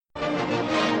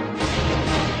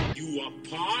are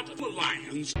part of the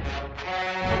Lions.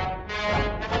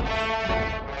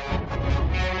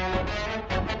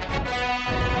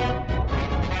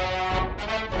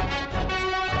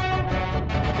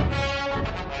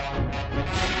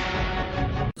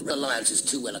 The Alliance is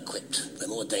too well equipped. They're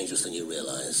more dangerous than you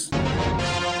realize.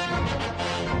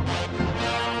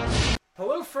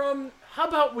 Hello from, how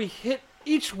about we hit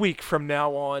each week from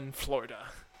now on, Florida?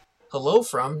 Hello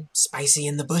from Spicy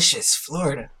in the Bushes,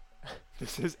 Florida.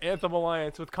 This is Anthem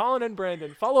Alliance with Colin and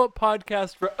Brandon, follow-up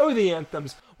podcast for Oh the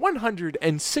Anthem's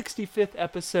 165th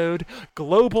episode,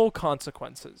 Global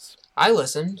Consequences. I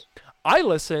listened.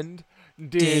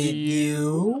 Did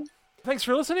you? Thanks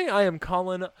for listening. I am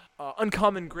Colin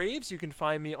Uncommon Graves. You can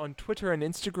find me on Twitter and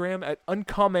Instagram at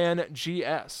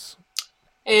UncommonGS.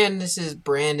 And this is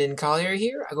Brandon Collier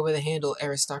here. I go by the handle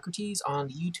Aristocrates on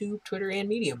YouTube, Twitter, and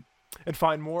Medium. And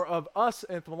find more of us,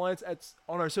 Anthem Alliance,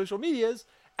 on our social medias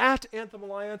at Anthem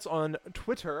Alliance on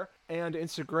Twitter and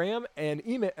Instagram, and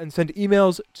send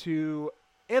emails to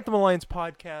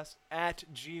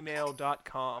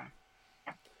anthemalliancepodcast@gmail.com.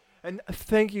 And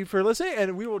thank you for listening,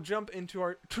 and we will jump into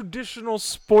our traditional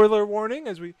spoiler warning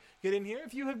as we get in here.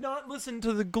 If you have not listened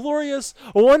to the glorious,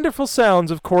 wonderful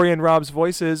sounds of Corey and Rob's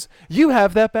voices, you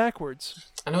have that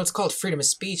backwards. I know it's called freedom of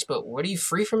speech, but what are you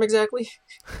free from exactly?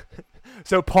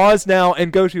 So pause now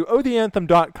and go to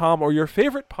ohtheanthem.com or your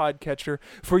favorite podcatcher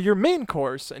for your main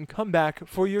course, and come back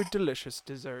for your delicious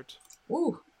dessert.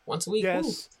 Woo! Once a week. Yes,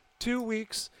 woo. 2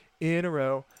 weeks in a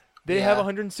row. They have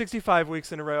 165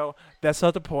 weeks in a row. That's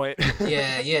not the point.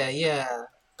 Yeah.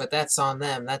 But that's on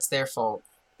them. That's their fault.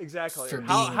 Exactly. For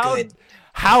being good.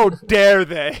 How dare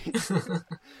they?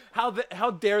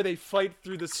 How dare they fight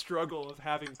through the struggle of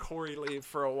having Corey leave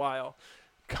for a while?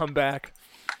 Come back.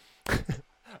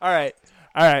 All right.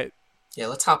 Yeah,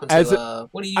 let's hop into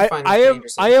what do you find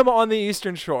interesting? I am on the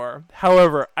Eastern Shore.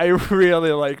 However, I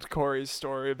really liked Corey's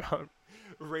story about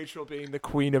Rachel being the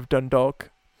Queen of Dundalk.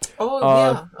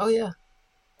 Oh yeah.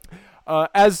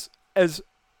 As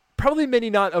probably many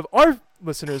not of our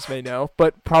listeners may know,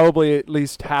 but probably at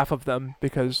least half of them,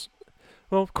 because,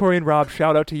 well, Corey and Rob,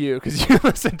 shout out to you because you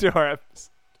listen to our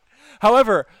episodes.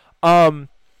 However,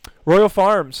 Royal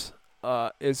Farms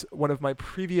is one of my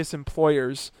previous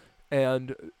employers,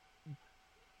 and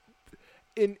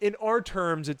in our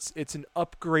terms, it's an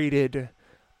upgraded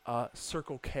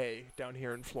Circle K down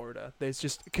here in Florida. They're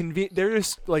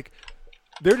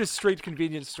just straight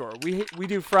convenience store. We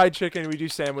do fried chicken, we do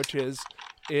sandwiches.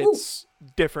 It's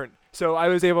different. So I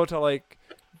was able to like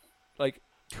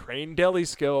train deli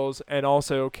skills and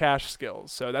also cash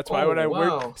skills. So that's why when I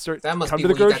come to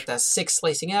the grocery, you got that 6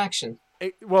 slicing action.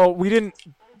 Well, we didn't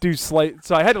do slice,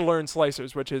 so I had to learn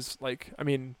slicers, which is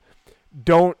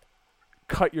don't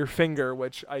cut your finger,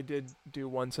 which I did do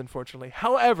once, unfortunately.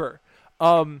 However,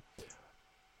 I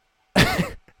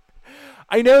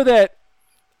know that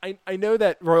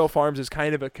Royal Farms is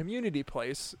kind of a community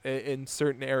place in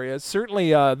certain areas.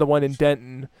 Certainly, the one in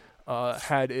Denton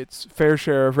had its fair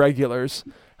share of regulars.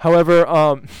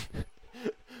 However,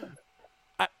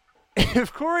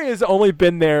 if Corey has only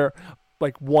been there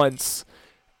once,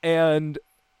 and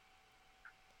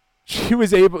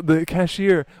the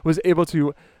cashier was able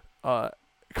to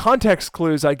context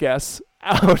clues, I guess,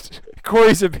 out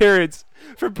Corey's appearance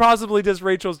from possibly just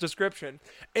Rachel's description,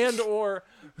 or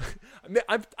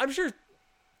I'm sure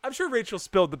Rachel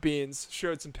spilled the beans,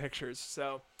 showed some pictures.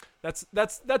 So that's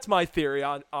my theory,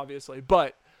 obviously,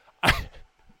 but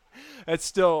it's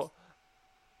still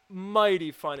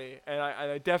mighty funny, and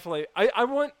I definitely I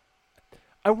want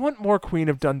more Queen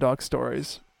of Dundalk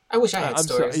stories. I wish I had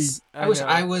stories. I wish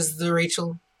I was the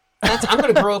Rachel. I'm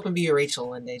going to grow up and be a Rachel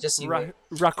one day, just so you know.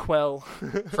 Raquel.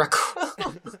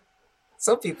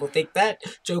 Some people think that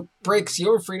joke breaks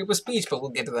your freedom of speech, but we'll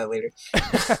get to that later.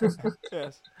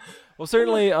 Yes. Well,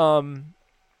 certainly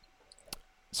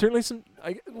some.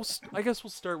 I guess we'll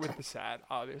start with the sad,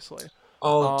 obviously.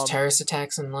 Terrorist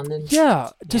attacks in London.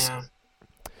 Yeah,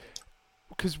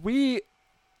 because we,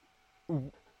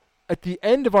 at the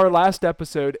end of our last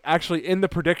episode, actually in the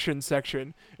prediction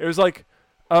section, it was like,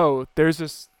 oh, there's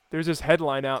this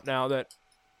headline out now that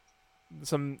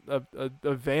a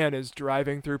van is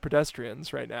driving through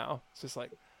pedestrians right now. It's just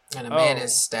like, and a man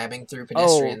is stabbing through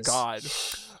pedestrians. Oh God!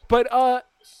 But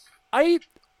I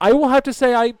will have to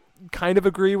say I kind of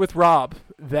agree with Rob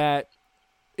that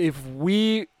if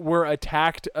we were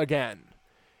attacked again,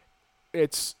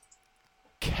 it's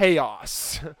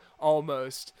chaos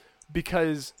almost,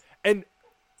 because and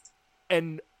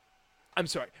I'm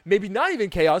sorry, maybe not even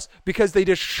chaos, because they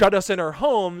just shut us in our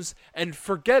homes and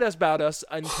forget about us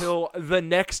until the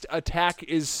next attack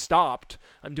is stopped.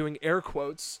 I'm doing air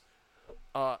quotes.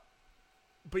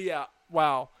 But yeah,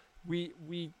 wow. We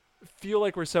feel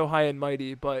like we're so high and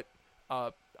mighty, but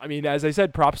I mean, as I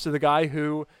said, props to the guy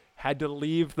who had to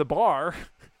leave the bar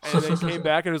and then came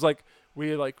back and was like,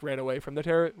 we like ran away from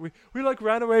the we like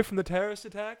ran away from the terrorist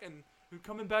attack and we're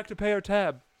coming back to pay our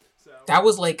tab. So That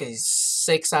was like a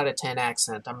 6 out of 10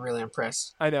 accent. I'm really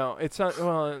impressed. I know it's not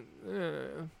well.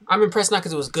 I'm impressed not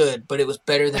because it was good, but it was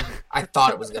better than I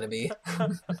thought it was going to be.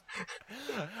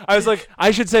 I was like,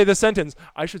 I should say this sentence.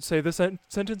 I should say this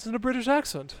sentence in a British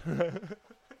accent.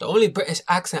 The only British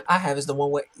accent I have is the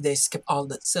one where they skip all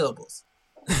the syllables.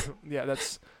 Yeah,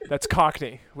 that's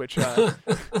Cockney, which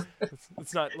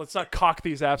let's not cock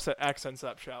these accents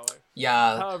up, shall we?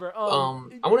 Yeah. However,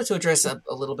 I wanted to address a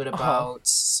little bit about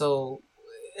so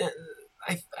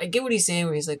I get what he's saying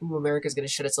where he's like, "Ooh, America's gonna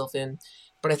shut itself in,"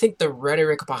 but I think the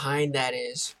rhetoric behind that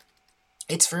is,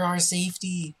 it's for our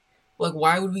safety. Like,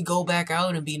 why would we go back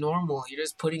out and be normal? You're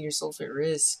just putting yourself at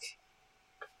risk.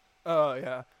 Oh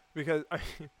yeah, because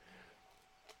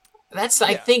That's,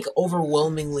 I think,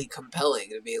 overwhelmingly compelling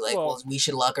to be like, well, we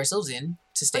should lock ourselves in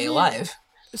to stay alive.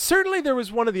 Certainly, there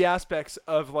was one of the aspects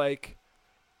of like,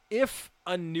 if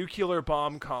a nuclear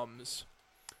bomb comes,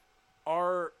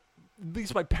 at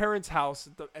least my parents' house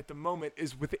at the moment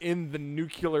is within the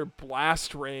nuclear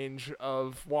blast range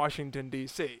of Washington,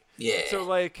 D.C. Yeah. So,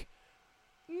 like,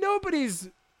 nobody's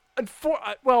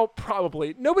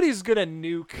probably nobody's going to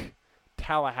nuke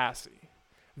Tallahassee.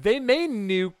 They may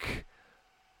nuke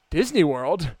Disney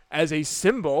World as a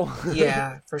symbol.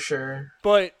 Yeah, for sure.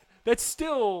 But that's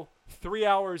still 3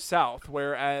 hours south,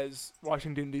 whereas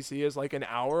Washington, D.C. is like an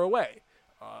hour away.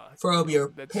 From your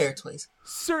parents' place.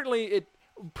 Certainly, it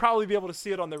probably be able to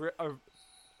see it on the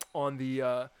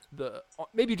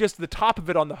maybe just the top of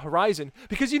it on the horizon,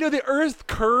 because the Earth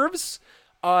curves,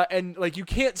 and like you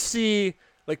can't see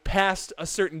like past a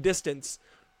certain distance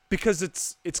because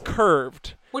it's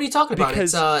curved. What are you talking about?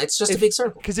 It's just a big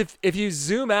circle. Because if you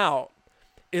zoom out,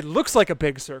 it looks like a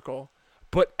big circle,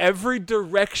 but every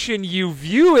direction you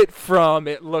view it from,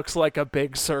 it looks like a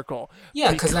big circle.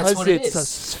 Yeah, because that's what it is. It's a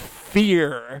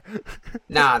sphere.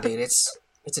 Nah, dude, it's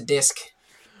a disc.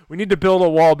 We need to build a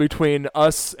wall between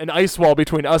us, an ice wall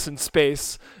between us and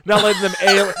space. Not letting them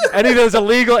any of those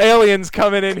illegal aliens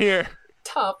coming in here.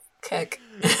 Top kick.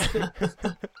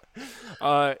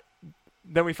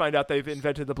 Then we find out they've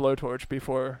invented the blowtorch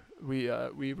before we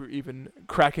were even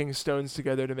cracking stones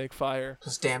together to make fire.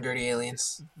 Those damn dirty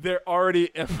aliens. They're already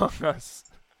among us.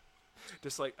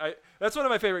 Just like that's one of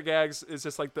my favorite gags, is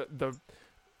just like the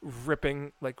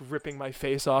ripping my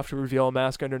face off to reveal a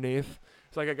mask underneath.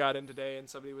 It's like I got in today and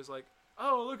somebody was like,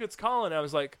 "Oh, look, it's Colin." I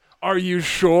was like, "Are you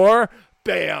sure?"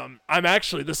 Bam! I'm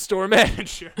actually the store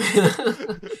manager.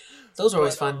 Those are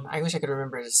always fun. I wish I could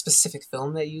remember a specific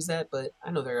film that used that, but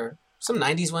I know there are some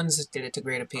 90s ones that did it to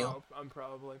great appeal. I'm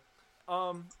probably.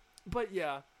 But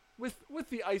yeah, with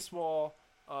the ice wall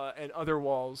and other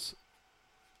walls,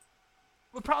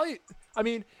 we'll probably, I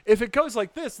mean, if it goes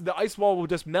like this, the ice wall will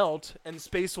just melt and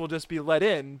space will just be let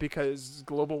in because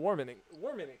global warming is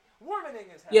happening.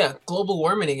 Yeah, global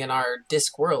warming in our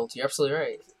disk world. You're absolutely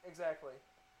right. Exactly.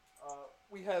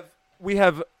 We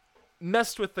have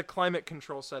messed with the climate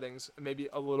control settings maybe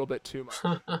a little bit too much.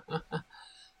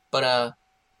 But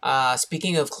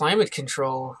speaking of climate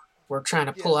control, we're trying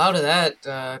to pull out of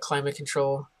that climate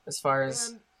control as far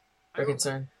as we're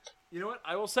concerned. You know what?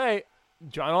 I will say,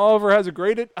 John Oliver has a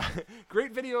great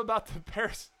video about the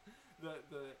Paris,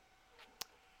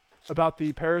 about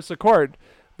the Paris Accord.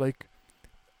 Like,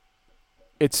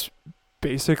 it's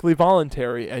basically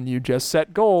voluntary, and you just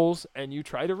set goals and you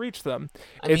try to reach them.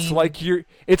 It's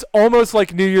almost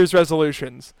like New Year's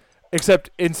resolutions, except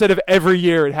instead of every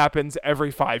year, it happens every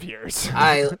 5 years.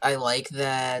 I like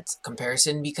that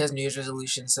comparison because New Year's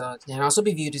resolutions can also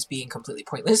be viewed as being completely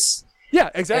pointless.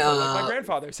 Yeah, exactly. Like my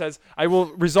grandfather says, I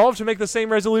will resolve to make the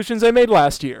same resolutions I made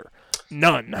last year.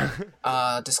 None.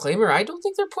 Disclaimer, I don't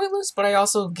think they're pointless, but I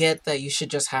also get that you should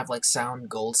just have like sound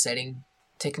goal setting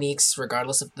techniques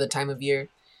regardless of the time of year.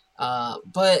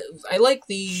 But I like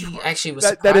actually was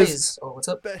surprised. What's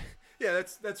up? Yeah,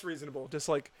 that's reasonable. Just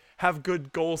like have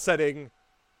good goal setting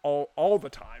all the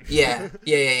time. Yeah.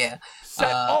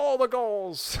 Set all the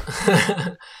goals.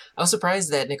 I was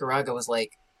surprised that Nicaragua was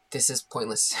like, this is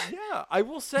pointless. Yeah, I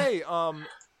will say,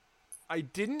 I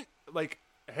didn't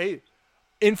hey,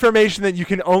 information that you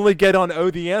can only get on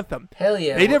the Anthem. Hell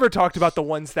yeah. They never talked about the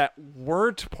ones that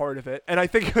weren't part of it, and I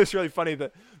think it was really funny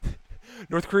that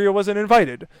North Korea wasn't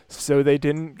invited, so they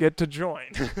didn't get to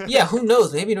join. Yeah, who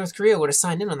knows? Maybe North Korea would have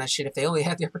signed in on that shit if they only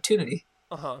had the opportunity.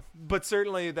 But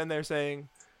certainly, then they're saying,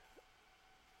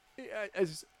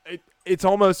 it's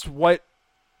almost what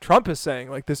Trump is saying.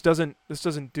 Like, this doesn't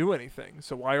do anything.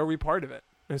 So why are we part of it?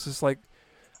 And it's just like,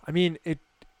 I mean,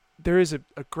 there is a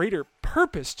greater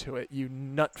purpose to it, you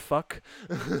nut fuck.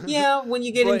 Yeah, when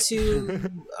you get into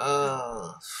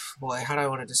boy, how do I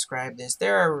want to describe this?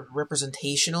 There are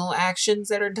representational actions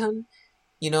that are done,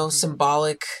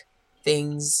 symbolic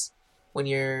things. When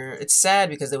it's sad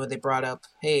because when they brought up,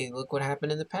 hey, look what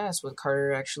happened in the past when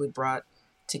Carter actually brought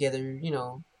together,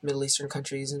 Middle Eastern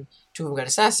countries, and 2 of them got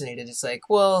assassinated. It's like,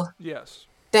 well, yes,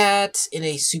 that in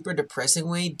a super depressing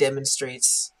way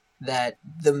demonstrates that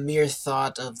the mere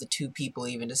thought of the 2 people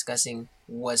even discussing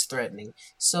was threatening.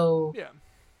 So, yeah.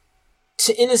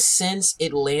 In a sense,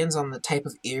 it lands on the type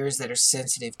of ears that are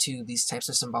sensitive to these types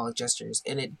of symbolic gestures,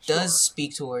 and it does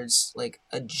speak towards like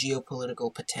a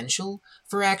geopolitical potential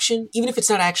for action, even if it's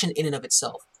not action in and of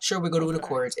itself. Sure, we go to an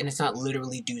accord, and it's not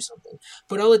literally do something,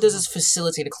 but all it does is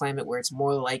facilitate a climate where it's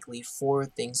more likely for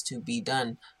things to be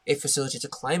done. It facilitates a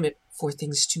climate for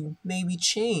things to maybe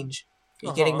change. Are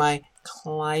you getting my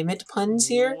climate puns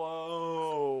here?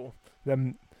 Whoa,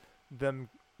 them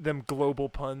global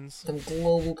puns. Them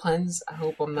global puns. I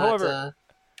hope I'm not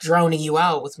drowning you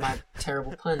out with my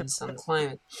terrible puns on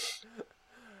climate.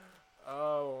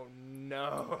 Oh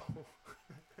no!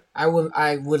 I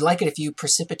would like it if you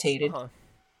precipitated.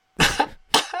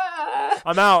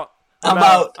 I'm out. I'm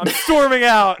out. I'm storming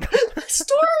out.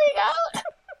 Storming out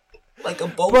like a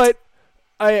bolt. But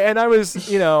I was,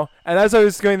 and as I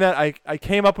was doing that, I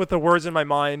came up with the words in my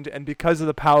mind, and because of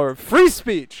the power of free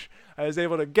speech, I was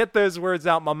able to get those words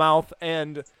out my mouth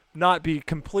and not be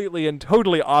completely and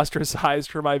totally ostracized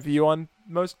for my view on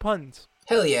most puns.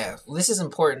 Hell yeah. This is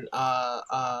important. And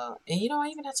I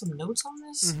even had some notes on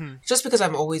this. Mm-hmm. Just because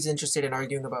I'm always interested in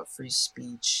arguing about free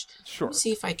speech. Sure. Let me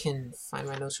see if I can find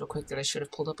my notes real quick that I should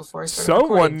have pulled up before I started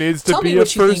Someone recording. needs to be a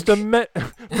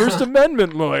First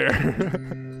Amendment lawyer.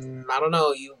 I don't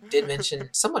know.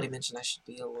 Somebody mentioned I should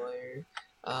be a lawyer.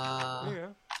 Yeah.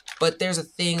 But there's a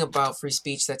thing about free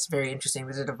speech that's very interesting.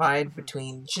 There's a divide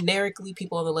between generically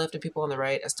people on the left and people on the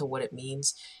right as to what it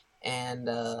means. And,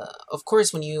 of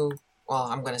course, I'm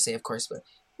going to say of course, but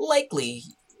likely,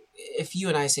 if you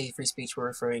and I say free speech, we're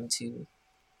referring to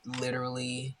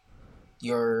literally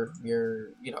your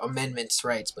amendments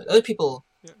rights. But other people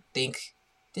think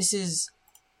this is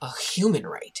a human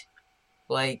right.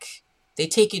 Like, they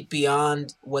take it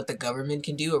beyond what the government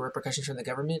can do or repercussions from the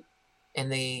government, and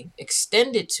they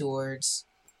extend it towards,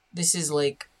 this is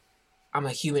like, I'm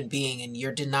a human being and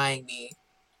you're denying me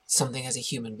something as a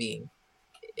human being.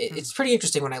 It's pretty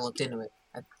interesting when I looked into it.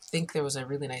 I think there was a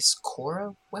really nice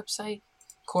Quora website.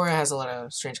 Quora has a lot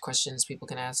of strange questions people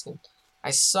can ask, and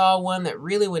I saw one that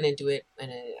really went into it,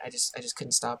 and I just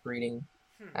couldn't stop reading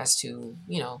as to,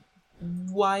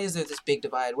 why is there this big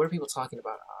divide? What are people talking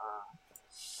about?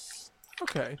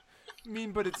 Okay.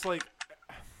 But it's like,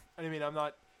 I'm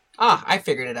not... I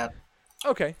figured it out.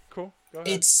 Okay, cool. Go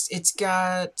ahead. It's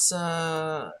got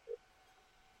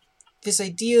this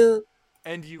idea...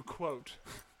 And you quote.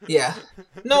 Yeah.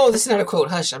 No, this is not a quote.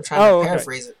 Hush, I'm trying to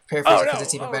paraphrase it because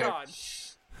it's even better. God.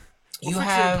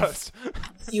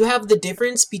 You have the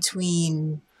difference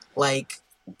between, like,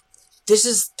 this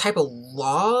is type of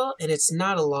law, and it's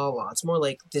not a law. It's more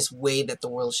like this way that the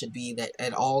world should be, that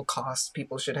at all costs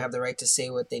people should have the right to say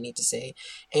what they need to say.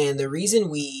 And the reason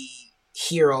we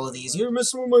hear all of these, you're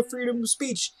messing with my freedom of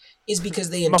speech, is because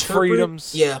they interpret... My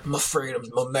freedoms. Yeah, my freedoms,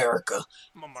 my America.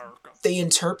 They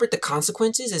interpret the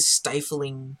consequences as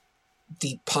stifling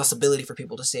the possibility for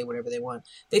people to say whatever they want.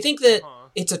 They think that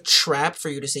it's a trap for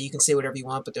you to say you can say whatever you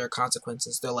want, but there are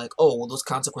consequences. They're like, oh, well, those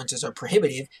consequences are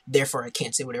prohibitive, therefore I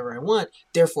can't say whatever I want,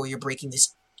 therefore you're breaking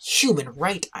this human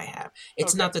right I have.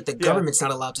 It's not that the government's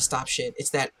not allowed to stop shit, it's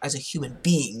that as a human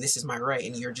being, this is my right,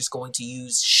 and you're just going to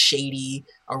use shady,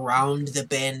 around the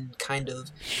bend kind of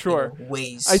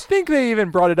ways. I think they even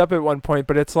brought it up at one point,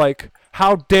 but it's like,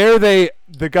 how dare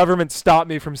the government stop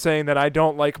me from saying that I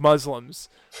don't like Muslims,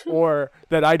 or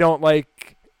that I don't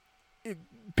like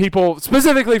people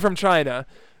specifically from China.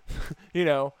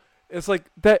 It's like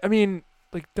that.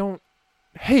 Don't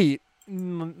hate,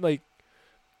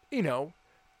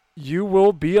 you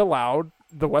will be allowed,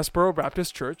 the Westboro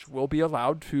Baptist Church will be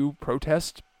allowed to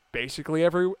protest basically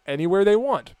anywhere they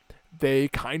want. They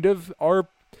kind of are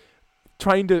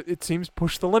trying to, it seems,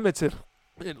 push the limits at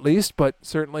least, but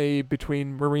certainly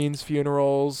between Marines'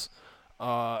 funerals,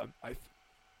 I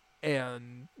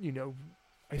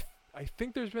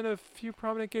think there's been a few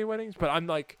prominent gay weddings, but I'm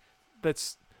like,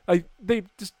 they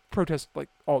just protest like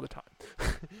all the time.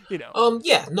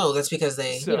 That's because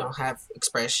they have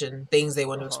expression, things they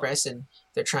want to express, and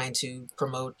they're trying to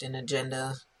promote an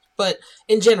agenda. But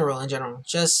in general,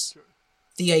 just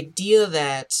the idea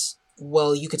that,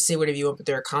 well, you could say whatever you want, but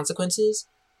there are consequences,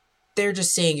 they're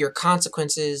just saying your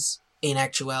consequences in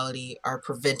actuality are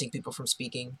preventing people from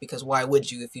speaking, because why would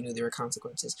you if you knew there were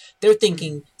consequences? They're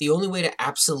thinking the only way to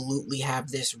absolutely have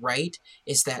this right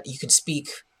is that you can speak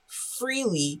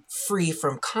freely, free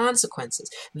from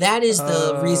consequences. That is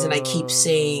the reason I keep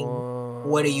saying,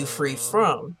 what are you free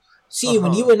from? See,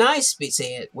 when you and I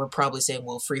say it, we're probably saying,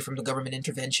 well, free from the government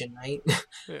intervention, right?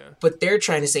 Yeah. But they're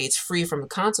trying to say it's free from the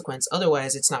consequence.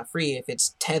 Otherwise, it's not free if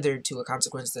it's tethered to a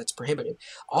consequence that's prohibited.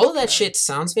 All of that shit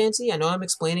sounds fancy. I know I'm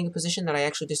explaining a position that I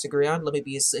actually disagree on. Let me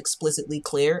be explicitly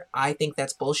clear. I think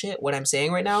that's bullshit. What I'm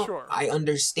saying right now, I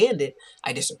understand it.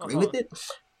 I disagree with it.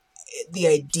 The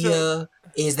idea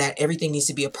is that everything needs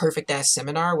to be a perfect-ass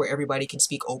seminar where everybody can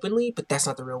speak openly, but that's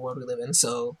not the real world we live in,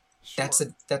 so... That's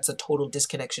a total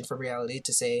disconnection from reality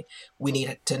to say we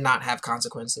need to not have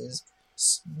consequences.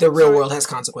 The real world has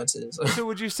consequences. So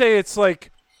would you say it's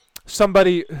like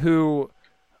somebody who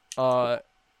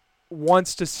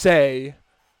wants to say,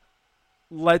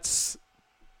 let's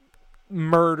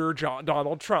murder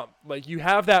Donald Trump? Like, you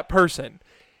have that person,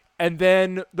 and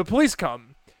then the police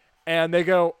come, and they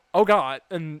go, oh God,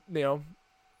 and, you know,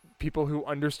 people who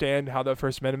understand how the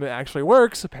First Amendment actually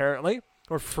works, apparently,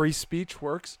 or free speech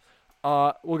works,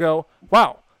 will go,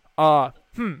 wow, I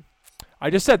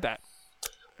just said that.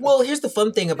 Well, here's the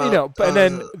fun thing about... You know, and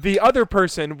then the other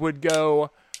person would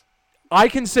go, I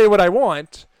can say what I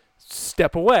want,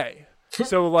 step away.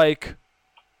 So, like,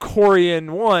 Corey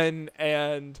in one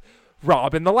and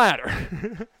Rob in the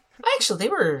latter. Actually,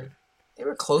 they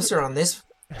were closer on this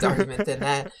argument than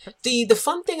that. The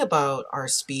fun thing about our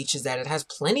speech is that it has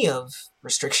plenty of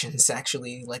restrictions,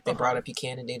 actually. Like, they brought up you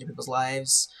can't endanger people's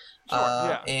lives.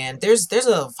 And there's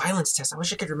a violence test. I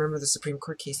wish I could remember the Supreme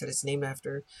Court case that it's named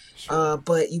after.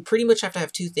 But you pretty much have to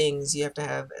have two things. You have to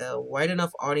have a wide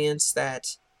enough audience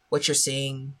that what you're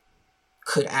saying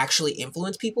could actually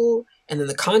influence people, and then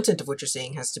the content of what you're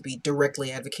saying has to be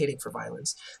directly advocating for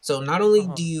violence. So not only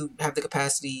do you have the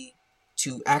capacity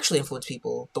to actually influence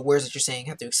people, the words that you're saying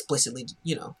have to explicitly,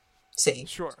 you know, say,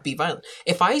 be violent.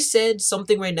 If I said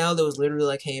something right now that was literally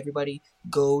like, hey, everybody,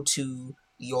 go to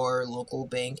your local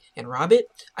bank and rob it,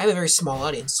 I have a very small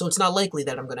audience, so it's not likely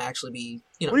that I'm going to actually be,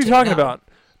 you know. What are you talking about?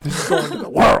 This is going to the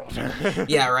world.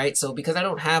 Yeah, right. So because I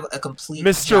don't have a complete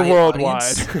Mr.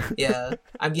 Worldwide, yeah,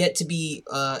 I'm yet to be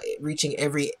reaching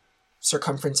every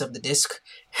circumference of the disc.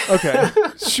 Okay,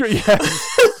 sure, yeah.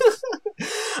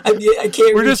 I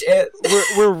can't.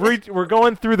 We're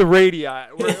going through the radii.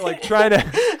 We're like trying to.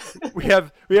 We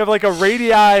have like a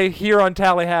radii here on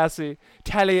Tallahassee.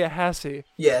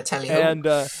 Yeah, Tallahassee. And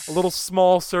a little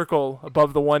small circle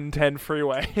above the 110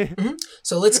 freeway. Mm-hmm.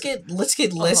 So let's get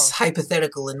less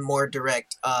hypothetical and more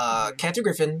direct. Kathy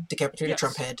Griffin decapitated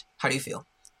Trump head. How do you feel?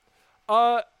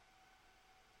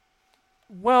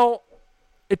 Well,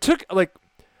 it took like.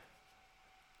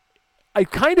 I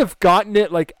kind of gotten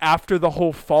it like after the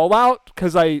whole fallout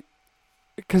because it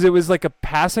was like a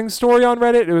passing story on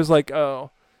Reddit. It was like,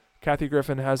 oh, Kathy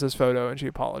Griffin has this photo and she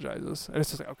apologizes, and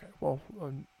it's just like, okay, well,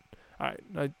 all right,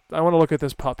 I want to look at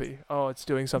this puppy. Oh, it's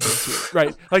doing something cute,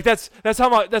 right? Like that's how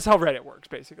Reddit works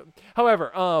basically.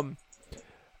 However,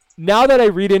 now that I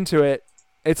read into it,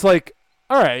 it's like,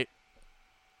 all right,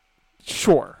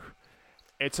 sure,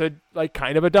 it's a like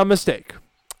kind of a dumb mistake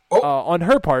on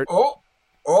her part.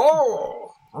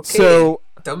 Oh, okay. So,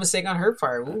 dumb mistake on her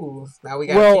part. Ooh, now we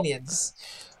got opinions.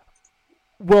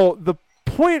 Well, the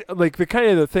point, like the kind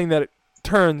of the thing that it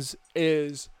turns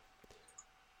is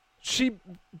she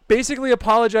basically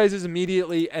apologizes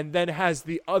immediately and then has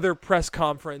the other press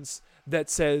conference that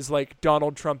says like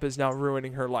Donald Trump is now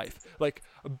ruining her life. Like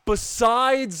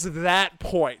besides that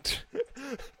point.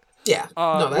 Yeah.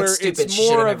 No, that's stupid. She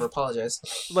should have never apologized.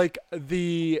 Like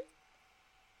the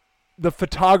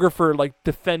photographer like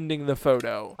defending the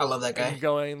photo. I love that guy. And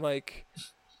going like,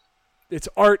 it's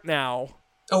art now.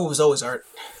 Oh, it was always art.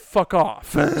 Fuck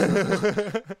off.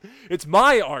 It's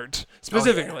my art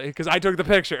specifically because I took the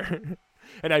picture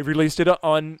and I released it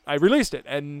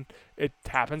and it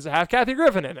happens to have Kathy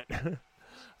Griffin in it.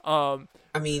 I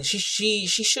mean, she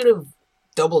should have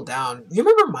doubled down. You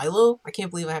remember Milo? I can't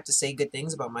believe I have to say good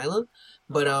things about Milo,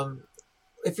 but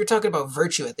if you're talking about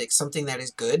virtue ethics, something that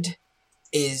is good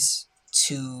is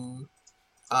to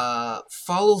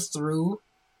follow through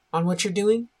on what you're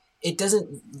doing. It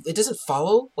doesn't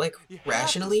follow like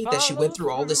rationally that she went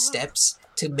through all the steps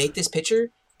to make this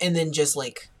picture and then just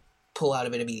like pull out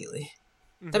of it immediately.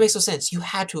 Mm-hmm. That makes no sense. You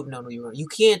had to have known what you were. You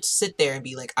can't sit there and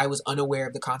be like, I was unaware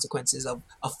of the consequences of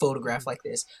a photograph like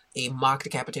this, a mock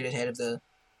decapitated head of the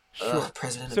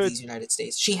president of these United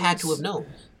States. She had to have known.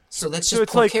 So let's So just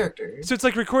it's pull like characters. So it's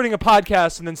like recording a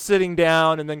podcast and then sitting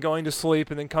down and then going to sleep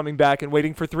and then coming back and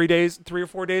waiting for 3 or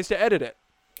 4 days to edit it.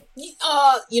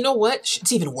 You know what?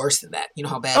 It's even worse than that. You know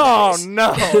how bad Oh that is.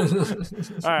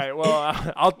 no! All right,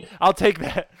 well I'll take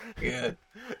that. Yeah.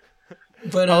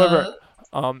 But However,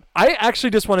 I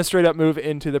actually just want to straight up move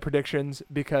into the predictions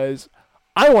because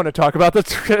I want to talk about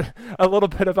a little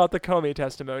bit about the Comey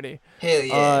testimony. hell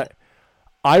yeah.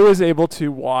 I was able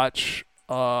to watch.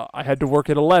 I had to work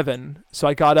at 11, so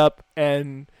I got up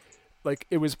and like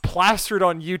it was plastered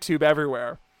on YouTube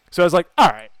everywhere. So I was like, all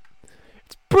right,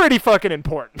 it's pretty fucking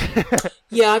important.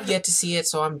 Yeah, I've yet to see it,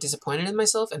 so I'm disappointed in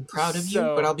myself and proud of you,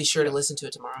 but I'll be sure to listen to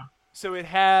it tomorrow. So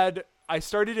I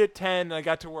started at 10 and I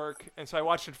got to work, and so I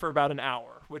watched it for about an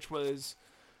hour, which was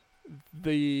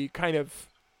the kind of,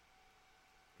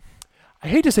 I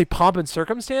hate to say pomp and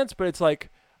circumstance, but it's like,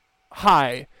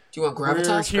 hi. Do you want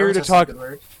gravitas? We're here Gravitas to is a talk. good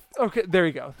word. Okay, there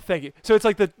you go. Thank you. So it's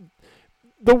like the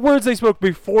words they spoke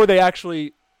before they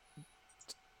actually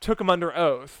took them under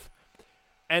oath,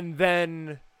 and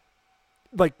then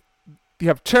like you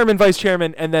have chairman, vice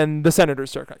chairman, and then the senator's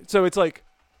circuit. So it's like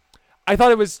I thought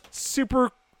it was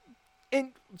super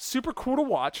cool to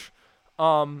watch.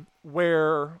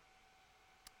 Where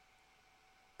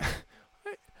I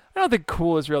don't think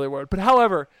cool is really a word, but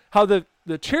however, how the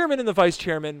chairman and the vice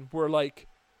chairman were like,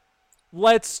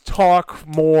 let's talk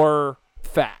more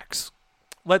facts.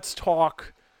 Let's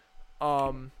talk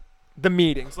the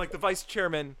meetings. Like the vice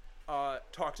chairman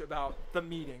talked about the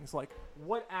meetings. Like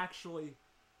what actually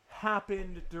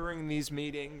happened during these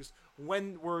meetings?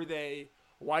 When were they?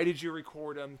 Why did you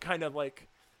record them? Kind of like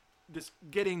just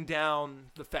getting down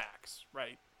the facts,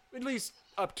 right? At least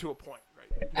up to a point,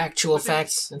 right? Actual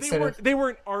facts instead of... They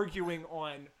weren't arguing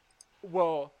on,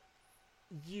 well,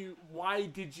 why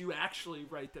did you actually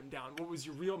write them down? What was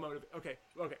your real motive? Okay.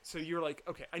 So you're like,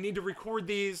 okay, I need to record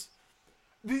these.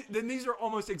 Then these are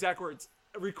almost exact words.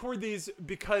 Record these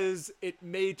because it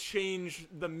may change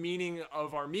the meaning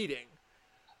of our meeting.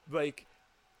 Like,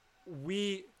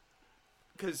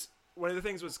 because one of the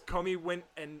things was Comey went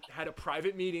and had a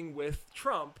private meeting with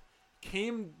Trump,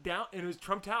 came down, and it was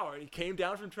Trump Tower. And he came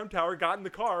down from Trump Tower, got in the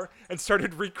car, and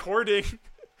started recording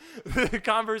the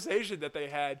conversation that they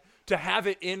had to have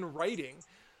it in writing.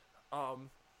 So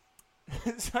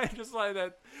I just find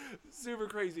that super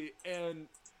crazy. And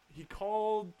he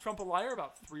called Trump a liar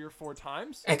about 3 or 4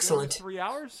 times. Excellent. 3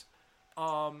 hours.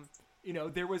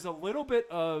 There was a little bit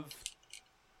of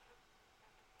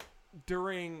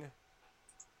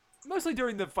mostly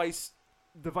during the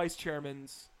vice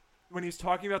chairman's, when he was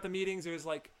talking about the meetings, it was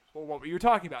like, well, what were you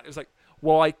talking about? It was like,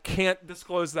 well, I can't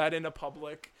disclose that in a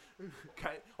public,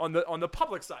 on the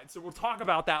public side, so we'll talk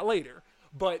about that later.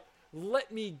 But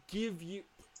let me give you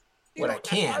what I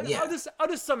can. I'll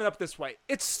just sum it up this way.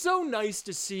 It's so nice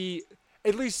to see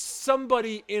at least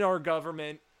somebody in our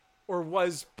government, or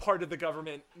was part of the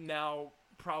government now,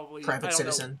 probably private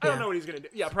citizen. I don't know what he's gonna do.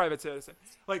 Yeah, private citizen.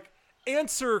 Like,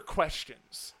 answer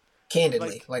questions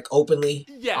Candidly, like openly,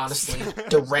 yes. honestly,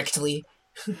 directly.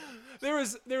 There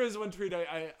was one tweet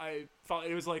I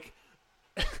followed. It was like,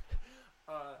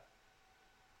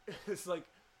 it's like,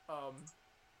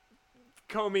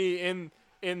 Comey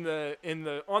in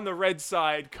the on the red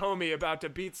side, Comey about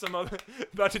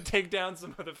to take down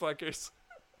some other fuckers.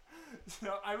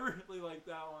 So I really like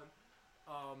that one.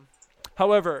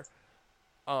 However,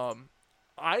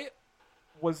 I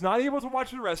was not able to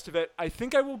watch the rest of it. I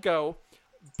think I will go,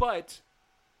 but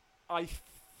I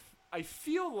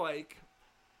feel like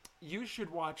you should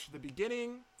watch the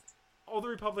beginning, all the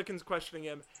Republicans questioning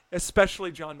him,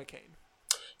 especially John McCain.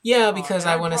 Yeah, because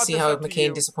I and want to brought see this how up to McCain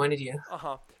you. disappointed you.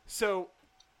 So,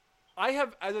 as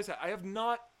I said, I have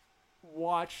not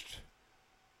watched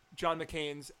John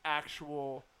McCain's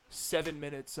actual 7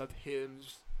 minutes of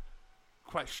his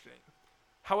questioning.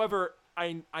 However,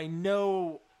 I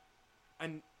know,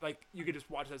 and like you could just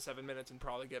watch that 7 minutes and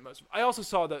probably get most of it. I also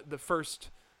saw the first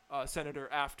senator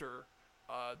after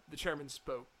the chairman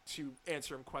spoke to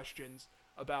answer him questions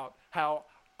about how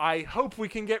I hope we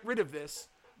can get rid of this.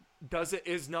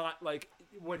 Is not like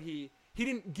what he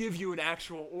didn't give you an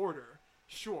actual order.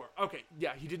 Sure. Okay.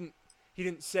 Yeah. He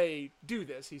didn't say do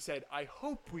this. He said, I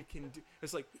hope we can do.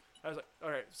 It's like, I was like, all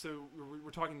right. So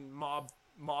we're talking mob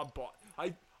bot.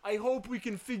 I hope we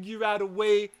can figure out a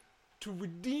way to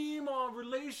redeem our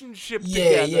relationship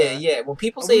together. Yeah. When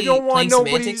people say playing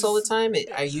semantics all the time,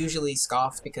 I usually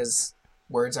scoff because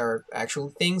words are actual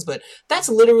things, but that's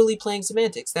literally playing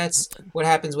semantics. That's what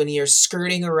happens when you're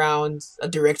skirting around a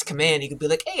direct command. You could be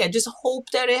like, hey, I just hope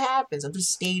that it happens. I'm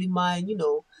just stating my,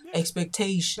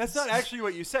 expectations. That's not actually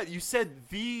what you said. You said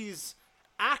these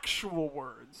actual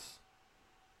words.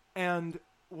 And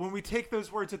when we take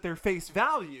those words at their face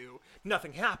value,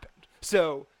 nothing happened.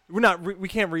 So we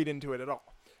can't read into it at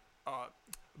all.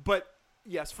 But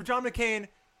yes, for John McCain,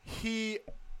 he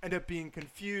ended up being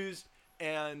confused,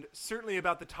 and certainly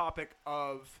about the topic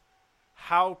of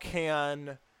how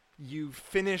can you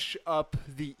finish up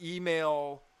the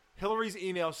Hillary's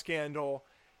email scandal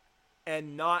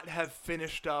and not have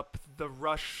finished up the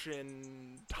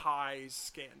Russian ties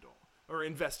scandal or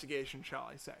investigation, shall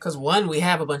I say? Because one, we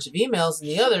have a bunch of emails, and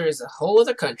the other is a whole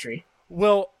other country.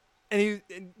 Well, and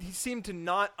he seemed to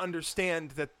not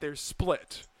understand that they're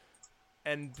split,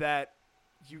 and that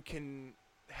you can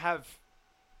have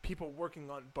people working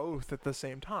on both at the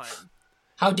same time.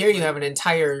 How dare you have an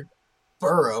entire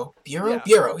bureau, Bureau.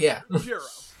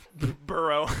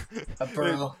 A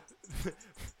borough.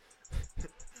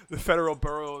 The Federal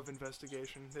Bureau of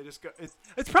Investigation. They just go.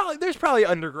 There's probably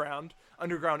underground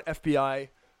FBI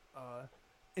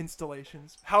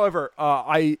installations. However,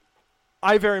 I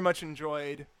very much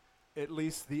enjoyed at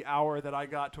least the hour that I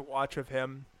got to watch of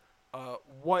him.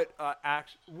 What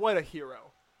a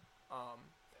hero.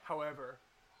 However,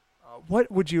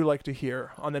 what would you like to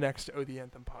hear on the next Oh the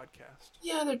Anthem podcast?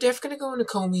 Yeah, they're definitely going to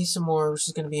Comey some more, which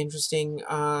is going to be interesting.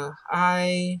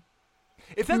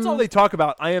 If that's all they talk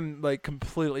about, I am like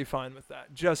completely fine with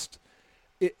that. Just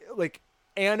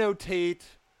annotate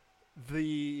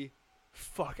the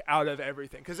fuck out of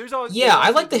everything, because there's always I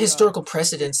like the historical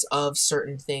precedence of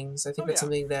certain things. I think that's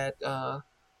something that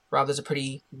Rob does a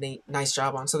pretty nice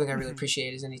job on. Something I really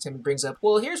appreciate is anytime he brings up,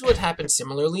 well, here's what happened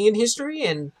similarly in history,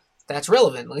 and that's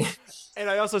relevant. And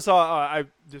I also saw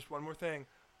just one more thing.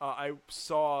 I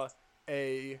saw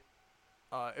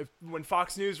when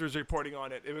Fox News was reporting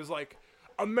on it, it was like,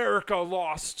 America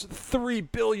lost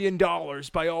 $3 billion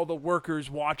by all the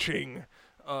workers watching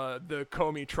the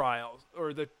Comey trials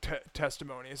or the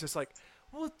testimony. It's just like,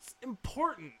 well, it's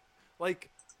important. Like,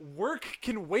 work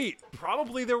can wait.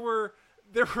 Probably there were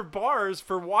bars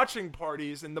for watching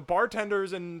parties, and the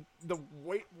bartenders and the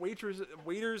waiters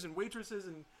and waitresses,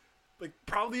 and like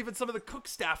probably even some of the cook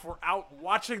staff were out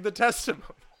watching the testimony.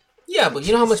 Yeah, but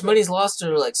you know how much money's lost to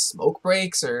like smoke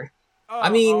breaks or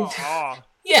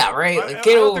yeah, right. Like,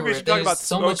 get over it. There's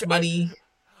so much money.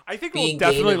 I think being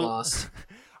we'll definitely lost.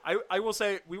 I will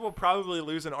say we will probably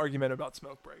lose an argument about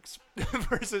smoke breaks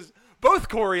versus both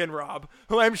Corey and Rob,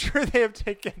 who I'm sure they have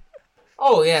taken.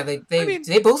 Oh yeah, they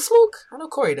both smoke. I know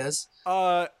Corey does.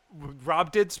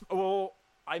 Rob did. Well,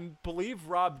 I believe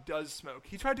Rob does smoke.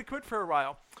 He tried to quit for a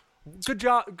while. Good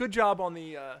job on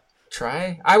the.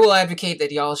 Try. I will advocate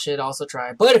that y'all should also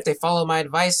try. But if they follow my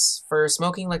advice for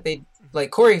smoking,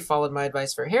 like Corey followed my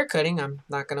advice for haircutting, I'm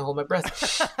not gonna hold my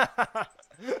breath.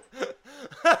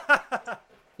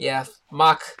 Yeah,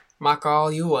 mock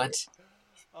all you want.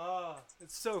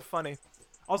 It's so funny.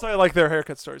 Also, I like their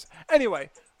haircut stories. Anyway,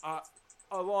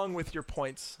 along with your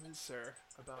points, sir,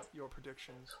 about your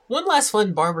predictions. One last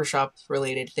fun barbershop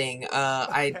related thing.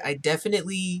 I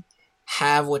definitely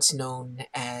have what's known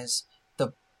as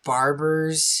the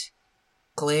barber's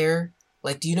glare.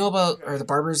 Like, do you know about, or the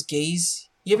barber's gaze?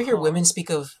 You ever hear women speak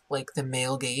of, like, the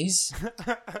male gaze?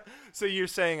 So you're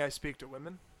saying I speak to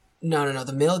women? No.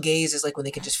 The male gaze is like when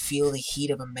they can just feel the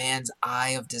heat of a man's eye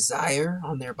of desire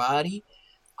on their body.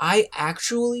 I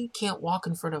actually can't walk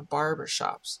in front of barber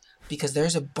shops because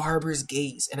there's a barber's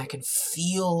gaze, and I can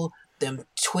feel them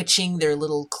twitching their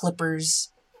little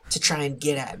clippers to try and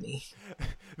get at me.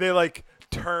 They like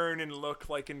turn and look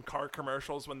like in car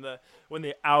commercials when the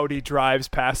Audi drives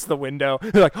past the window.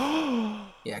 They're like, oh.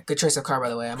 Yeah, good choice of car, by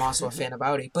the way. I'm also a fan of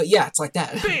Audi, but yeah, it's like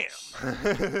that.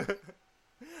 Bam.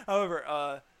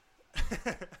 However,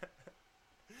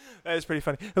 that is pretty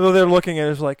funny. Although they're looking at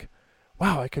it as like,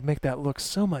 wow, I could make that look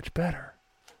so much better.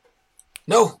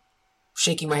 No,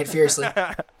 shaking my head fiercely.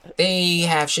 They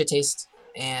have shit taste,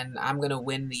 and I'm gonna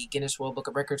win the Guinness World Book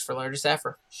of Records for largest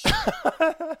afro.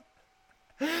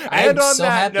 And on so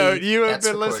that note, you have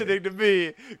been listening to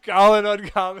me, Colin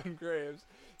Uncommon Graves.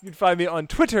 You can find me on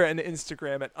Twitter and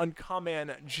Instagram at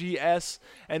UncommonGS,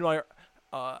 and my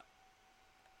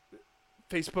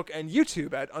Facebook and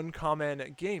YouTube at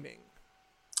Uncommon Gaming.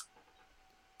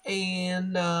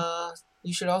 And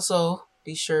you should also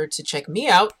be sure to check me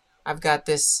out. I've got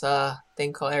this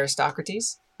thing called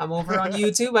Aristocrates. I'm over on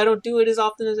YouTube. I don't do it as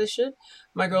often as I should.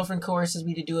 My girlfriend coerces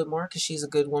me to do it more because she's a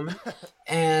good woman.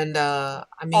 And,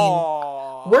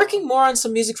 working more on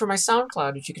some music for my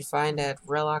SoundCloud, which you can find at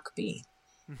RellockB.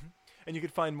 Mm-hmm. And you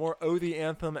can find more Oh the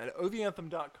Anthem at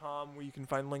ohtheanthem.com, where you can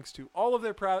find links to all of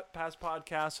their past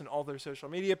podcasts and all their social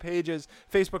media pages,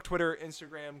 Facebook, Twitter,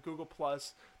 Instagram, Google+,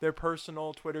 their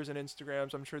personal Twitters and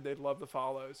Instagrams. I'm sure they'd love the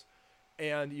follows.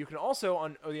 And you can also,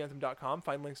 on otheanthem.com,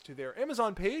 find links to their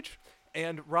Amazon page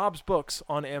and Rob's books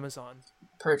on Amazon.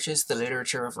 Purchase the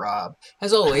literature of Rob.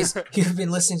 As always, you've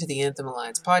been listening to the Anthem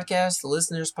Alliance podcast, the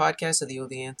listeners' podcast of the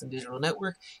The Anthem Digital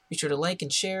Network. Be sure to like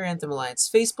and share Anthem Alliance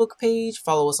Facebook page,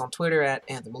 follow us on Twitter at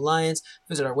Anthem Alliance,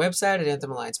 visit our website at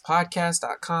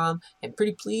anthemalliancepodcast.com, and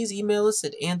pretty please email us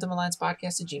at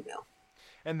anthemalliancepodcast@gmail.com.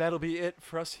 And that'll be it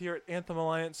for us here at Anthem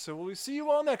Alliance. So we'll see you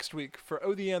all next week for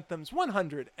The Anthem's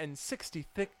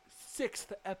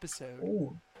 166th episode.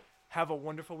 Ooh. Have a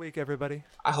wonderful week, everybody.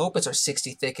 I hope it's our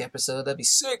 60 thick episode. That'd be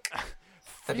sick.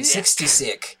 That'd be 60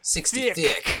 sick. 60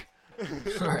 thick.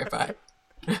 All right, bye.